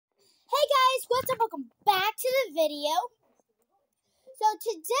Hey guys, what's up? Welcome back to the video. So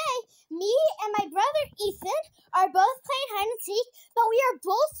today, me and my brother Ethan are both playing hide and seek, but we are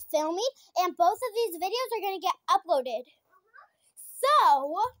both filming, and both of these videos are going to get uploaded.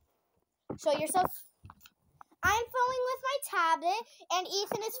 So, show yourself. I'm filming with my tablet, and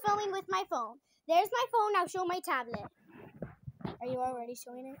Ethan is filming with my phone. There's my phone, now show my tablet. Are you already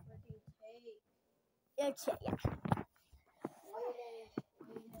showing it? Okay,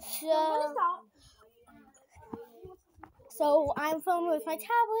 yeah. So I'm filming with my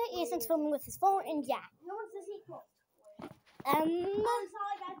tablet, Ethan's filming with his phone, and yeah. Sorry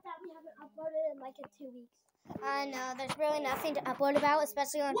guys that we haven't uploaded in like 2 weeks. I know there's really nothing to upload about,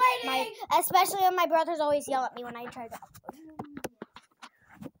 especially when my brothers always yell at me when I try to upload.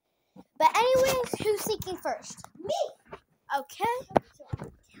 But anyways, who's seeking first? Me! Okay.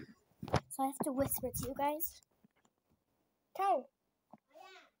 So I have to whisper to you guys. Tell.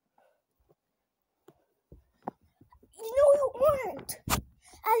 No, you weren't.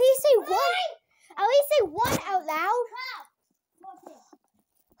 At least say one. At least say one out loud.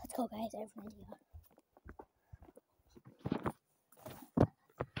 Let's go, guys. I have an idea.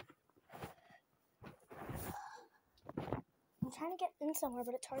 I'm trying to get in somewhere,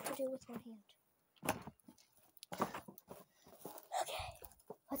 but it's hard to do with one hand. Okay,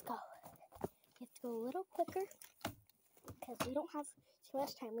 let's go. You have to go a little quicker because we don't have too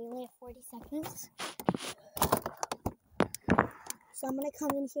much time. We only have 40 seconds. So I'm going to come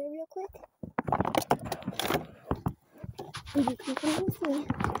in here real quick. And you can come with me.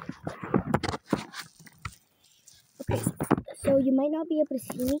 Okay, so you might not be able to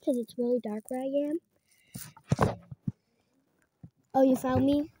see me because it's really dark where I am. Oh, you found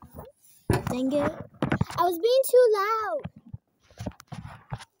me? Dang it. I was being too loud.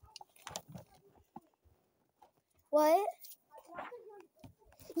 What?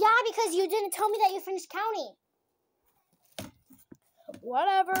 Yeah, because you didn't tell me that you finished counting.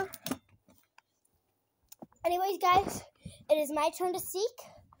 Whatever. Anyways, guys, it is my turn to seek.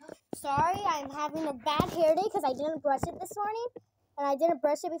 Sorry, I'm having a bad hair day because I didn't brush it this morning. And I didn't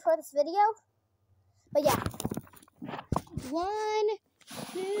brush it before this video. But yeah. 1,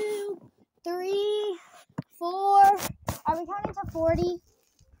 2, 3, 4. Are we counting to 40?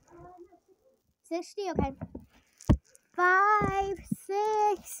 60? Okay. 5,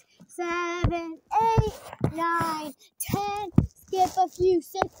 6, 7, 8, 9, 10. Skip a few.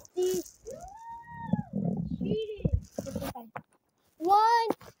 60. Cheating. 1,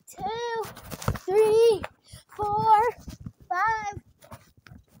 2, 3, 4, 5,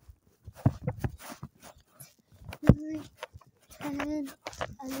 9, 10,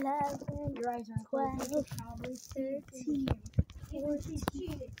 11, Your eyes are 12, closed. 13, 14,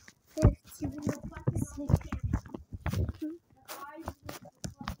 15, 16.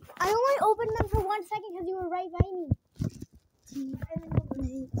 I only opened them for 1 second because you were right by me.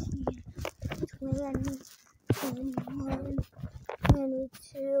 19, 20, 21,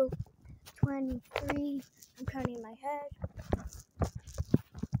 22, 23. I'm counting in my head.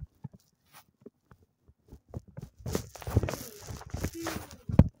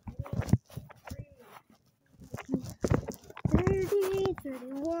 30,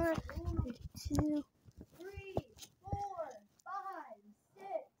 31, 32. 3, 4, 5, 6,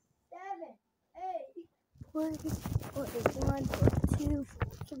 7, 8. 40, 41, 42,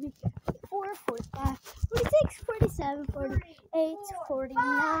 43, 44, 45, 46, 47, 48,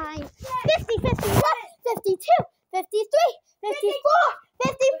 49, 50, 51, 52, 53, 54,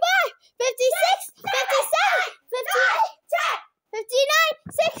 55, 56, 57, 58, 59,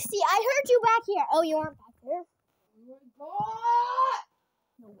 60. I heard you back here. Oh, you aren't back there? Oh my God!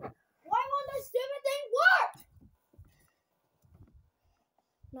 Why won't this stupid thing work?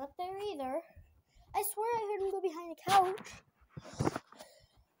 Not there either. I swear I heard him go behind the couch.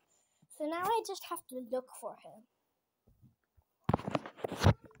 So now I just have to look for him.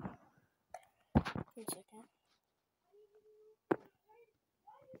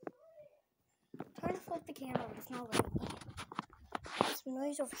 I'm trying to flip the camera, but it's not letting me. There's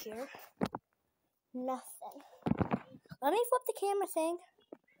noise over here. Nothing. Let me flip the camera thing.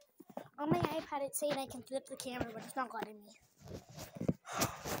 On my iPad it's saying I can flip the camera, but it's not letting me.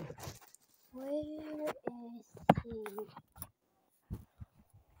 Where is he?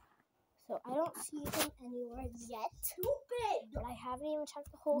 So I don't see him anywhere yet. Stupid! But I haven't even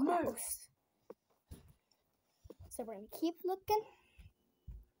checked the whole house. So we're going to keep looking.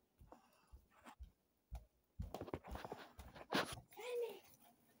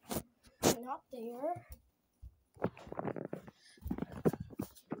 Not there.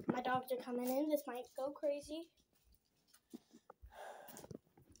 My dogs are coming in. This might go crazy.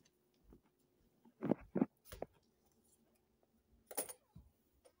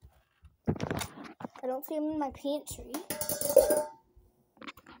 don't see him in my pantry.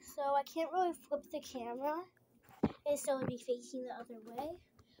 So I can't really flip the camera. And so it'll be facing the other way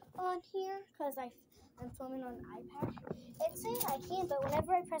on here because I'm filming on an iPad. It says I can, but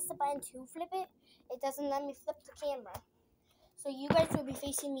whenever I press the button to flip it, it doesn't let me flip the camera. So you guys will be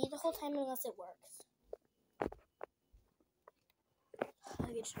facing me the whole time unless it works. I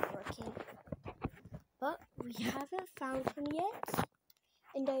think it's not working. But we haven't found him yet.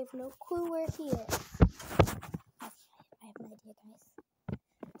 And I have no clue where he is. I have no idea, guys.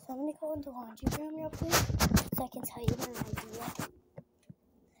 So I'm going to go into laundry room real quick so I can tell you my idea.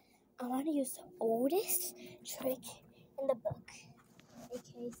 I want to use the oldest trick in the book.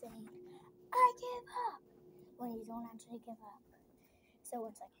 A.k.a. saying, I give up. When you don't actually give up. So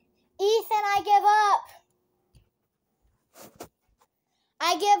 1 second. Ethan, I give up.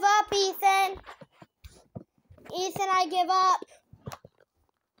 I give up, Ethan. Ethan, I give up.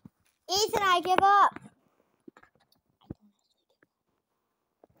 Ethan, I give up.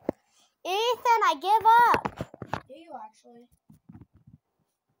 Ethan, I give up. Do you actually?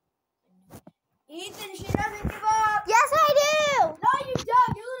 Ethan, she doesn't give up. Yes, I do. No, you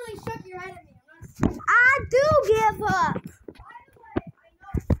don't. You literally shook your head at me. I'm not serious. I do give up. By the way, I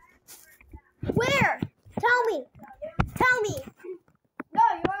know. Where? Tell me. Tell me. No,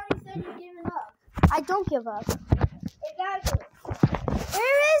 you already said you're giving up. I don't give up. Exactly.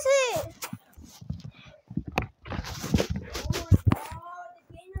 Where is it? Oh my god,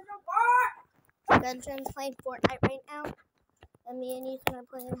 the game is so far. Benjamin's playing Fortnite right now. And me and Ethan are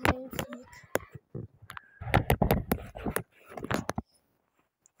playing hide and seek.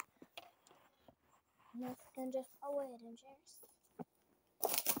 And just Avengers.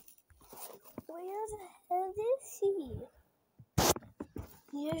 Where the hell is he?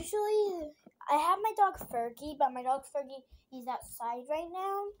 Usually, I have my dog Fergie, but my dog Fergie, he's outside right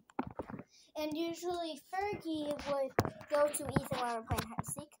now. And usually Fergie would go to Ethan when we're playing hide and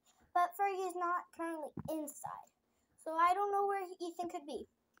seek, but Fergie is not currently inside. So I don't know where Ethan could be.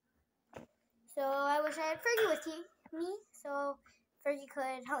 So I wish I had Fergie with me, so Fergie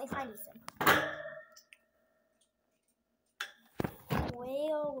could help me find Ethan.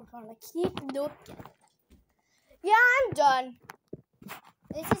 Well, we're gonna keep looking. Yeah, I'm done.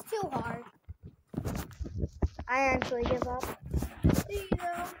 This is too hard. I actually give up. Do you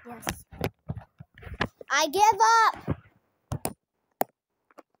know? Yes. I give up.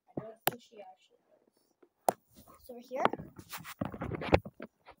 I don't think she actually does. So we're here.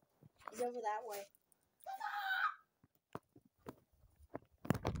 He's over that way.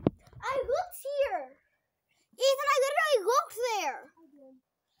 I looked here. Ethan, I literally looked there.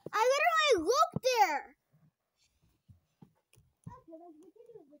 I literally looked there.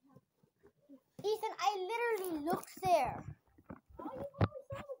 Ethan, I literally looked there.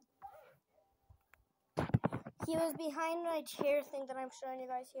 He was behind my chair thing that I'm showing you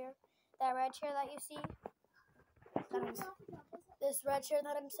guys here. That red chair that you see. This red chair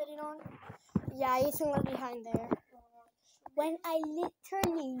that I'm sitting on. Yeah, Ethan was behind there. When I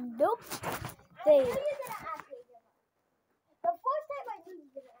literally looked there. The first time I knew you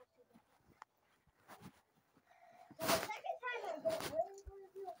were gonna actually get it. So the second time I didn't really believe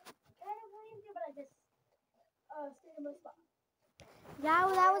you. Kind of believed you, but I just stayed in my spot. Yeah,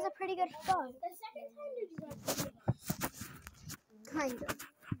 well, that was a pretty good shot. The second time you just actually Kind of.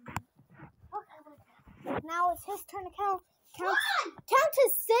 Okay. Now it's his turn to count. Count to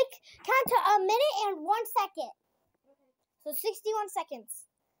 6. Count to a minute and 1 second. So 61 seconds.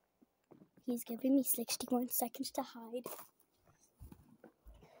 He's giving me 61 seconds to hide.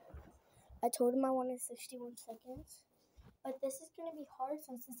 I told him I wanted 61 seconds. But this is going to be hard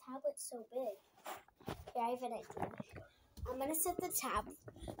since this tablet's so big. Yeah, I have an idea. I'm going to set the tab.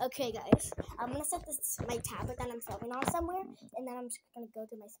 Okay, guys. I'm going to set my tablet that I'm filming on somewhere. And then I'm just going to go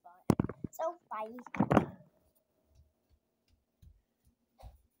to my spot. So, bye.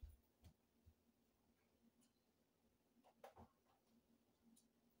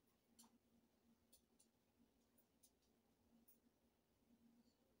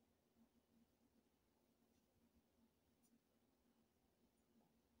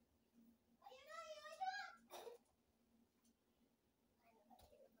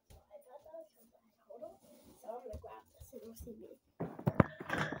 So I'm gonna grab this and you'll see me.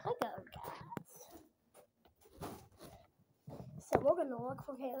 Hello, guys. So we're gonna look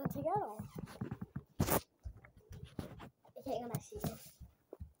for Caitlyn together. Okay, I'm gonna see you.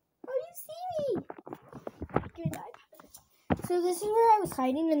 Oh, you see me! Give me the iPad. So this is where I was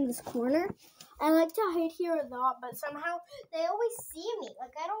hiding in this corner. I like to hide here a lot, but somehow they always see me.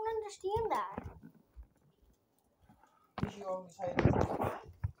 Like, I don't understand that. You always hide.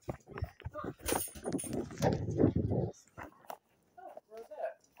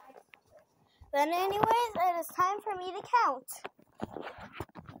 Then anyways, it is time for me to count.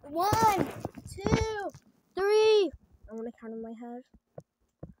 1, 2, 3. I want to count in my head.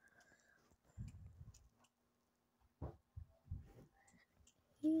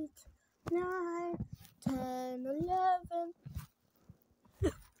 8, 9, 10, 11,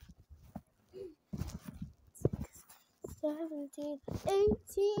 17,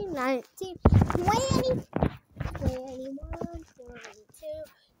 18, 19, 20, 21, 22,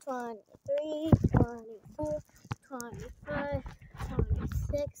 23, 24, 25,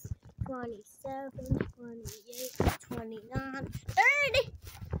 26, 27, 28, 29, 30,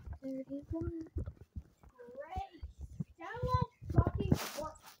 31. Great. Download fucking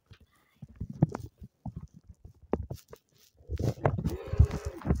work.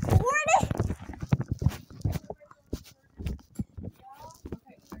 40.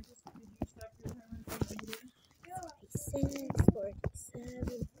 Okay, I just did you stop your timer for the meeting? 46,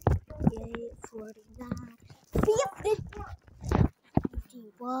 47, 48, 49, 50,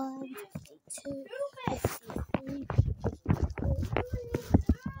 51, 52, 53, 54,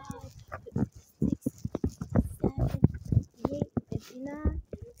 55, 56, 57, 58, 59,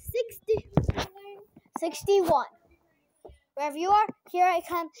 60, 61. Wherever you are, here I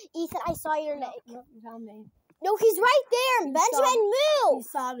come. Ethan, I saw your leg. Nope, you found me. No, he's right there. You Benjamin, You move.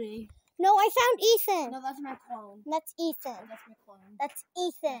 saw me. No, I found Ethan. No, that's my clone. That's Ethan. That's my clone. That's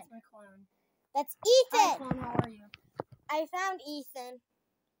Ethan. That's my clone. That's Hi, Ethan. clone. How are you? I found Ethan.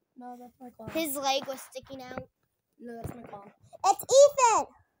 No, that's my clone. His leg was sticking out. No, that's my clone. It's Ethan.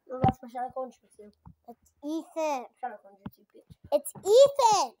 No, that's my shadow clone jutsu. It's Ethan. Shadow clone jutsu, bitch. It's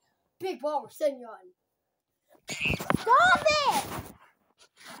Ethan. Big power, senor. Stop it.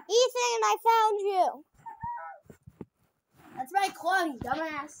 Ethan, I found you. That's my clone, you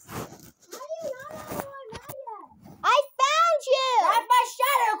dumbass. I found you. That's my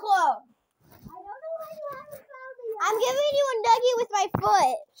shadow clone. I'm giving you a nugget with my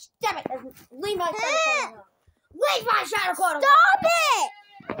foot. Stop it. Leave my shadow clone alone. Leave my shadow clone alone. Stop it.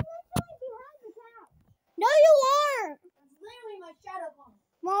 No, you aren't. That's literally my shadow clone.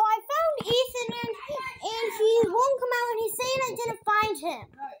 Well, I found Ethan and he won't come out and he's saying I didn't find him.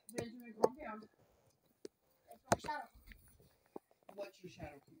 Alright, Benjamin, calm down. That's my shadow clone. What's your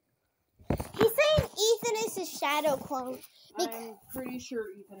shadow clone? He's saying Ethan is his shadow clone. I'm pretty sure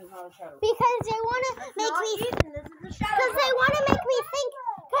Ethan is not a shadow clone. Because they want to make Not me Ethan, this is the shadow because they clone. want to make me think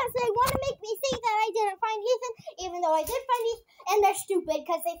that I didn't find Ethan, even though I did find Ethan, and they're stupid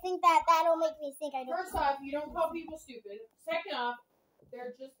because they think that that'll make me think I don't. First off, you don't call people stupid. Second off,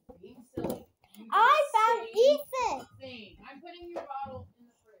 they're just being silly. You I just found say Ethan. thing. I'm putting your bottle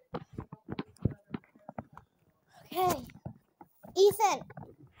in the fridge. Okay, Ethan.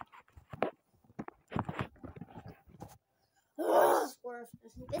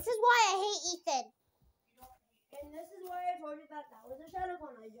 This is why I hate Ethan. And this is why I told you that was a shadow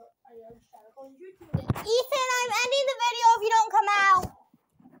clone. I used shadow clone jutsu. Ethan, I'm ending the video if you don't come out.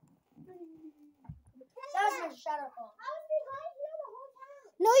 That was my shadow clone. I was behind you the whole time.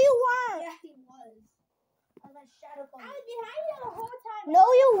 No, you weren't. Yeah, he was. I was my shadow clone. I was behind you the whole time. No,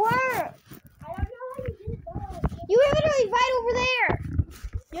 you weren't. I don't know how you did it though. You were literally right over there.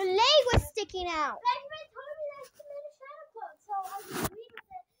 Your leg was sticking out. Benjamin told me that he made a shadow clone, so I agreed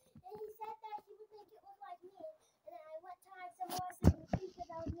with it. And he said that he would think it looked like me. And then I went to hide somewhere else and he think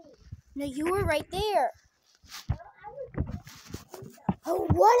that was me. No, you were right there. Well, I was doing Oh,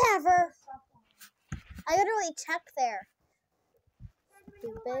 whatever. I literally checked there.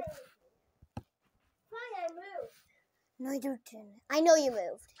 Stupid. Fine, I moved. No, you didn't. I know you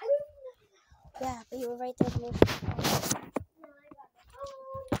moved. I moved. Yeah, but you were right there. No, I got the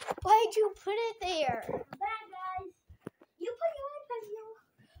phone. Why'd you put it there? I'm back, guys. You put your iPad here.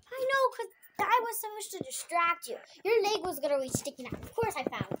 I know, because I was supposed to distract you. Your leg was literally sticking out. Of course I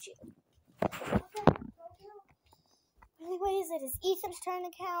found you. Anyways, it is Ethan's turn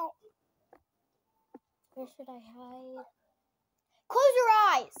to count. Where should I hide? Close your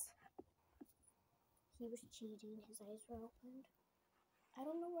eyes! He was cheating. His eyes were opened. I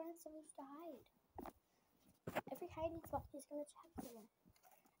don't know where I'm supposed to hide. Every hiding spot he's going to check for.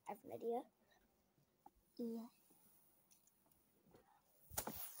 I have an idea. Yeah.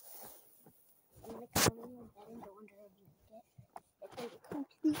 I'm going to come in my bed and go under a blanket. It's going to be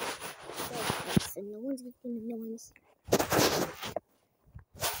complete darkness and no one's going to know I'm asleep.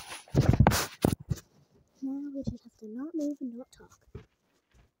 Now we just have to not move and not talk.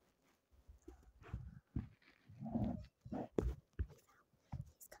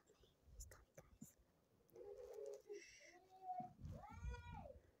 He's coming. He's coming, guys.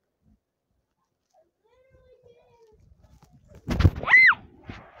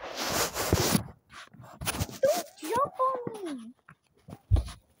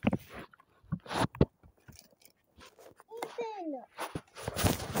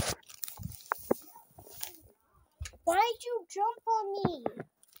 jump on me.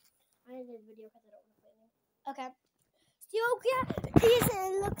 I did a video because I don't want to play anymore. Okay. So, yeah,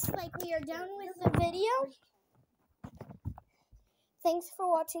 it looks like we are done with the video. Thanks for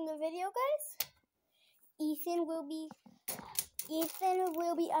watching the video, guys. Ethan will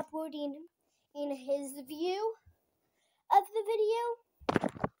be uploading in his view of the video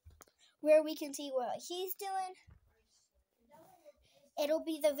where we can see what he's doing. It'll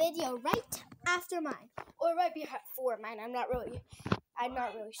be the video right after mine or right before mine. I'm not really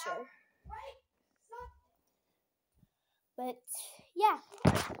sure. But yeah.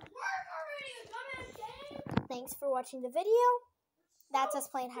 Thanks for watching the video. That's us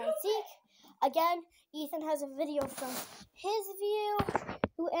playing hide and seek. Again, Ethan has a video from his view.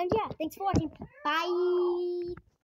 And yeah, thanks for watching. Bye.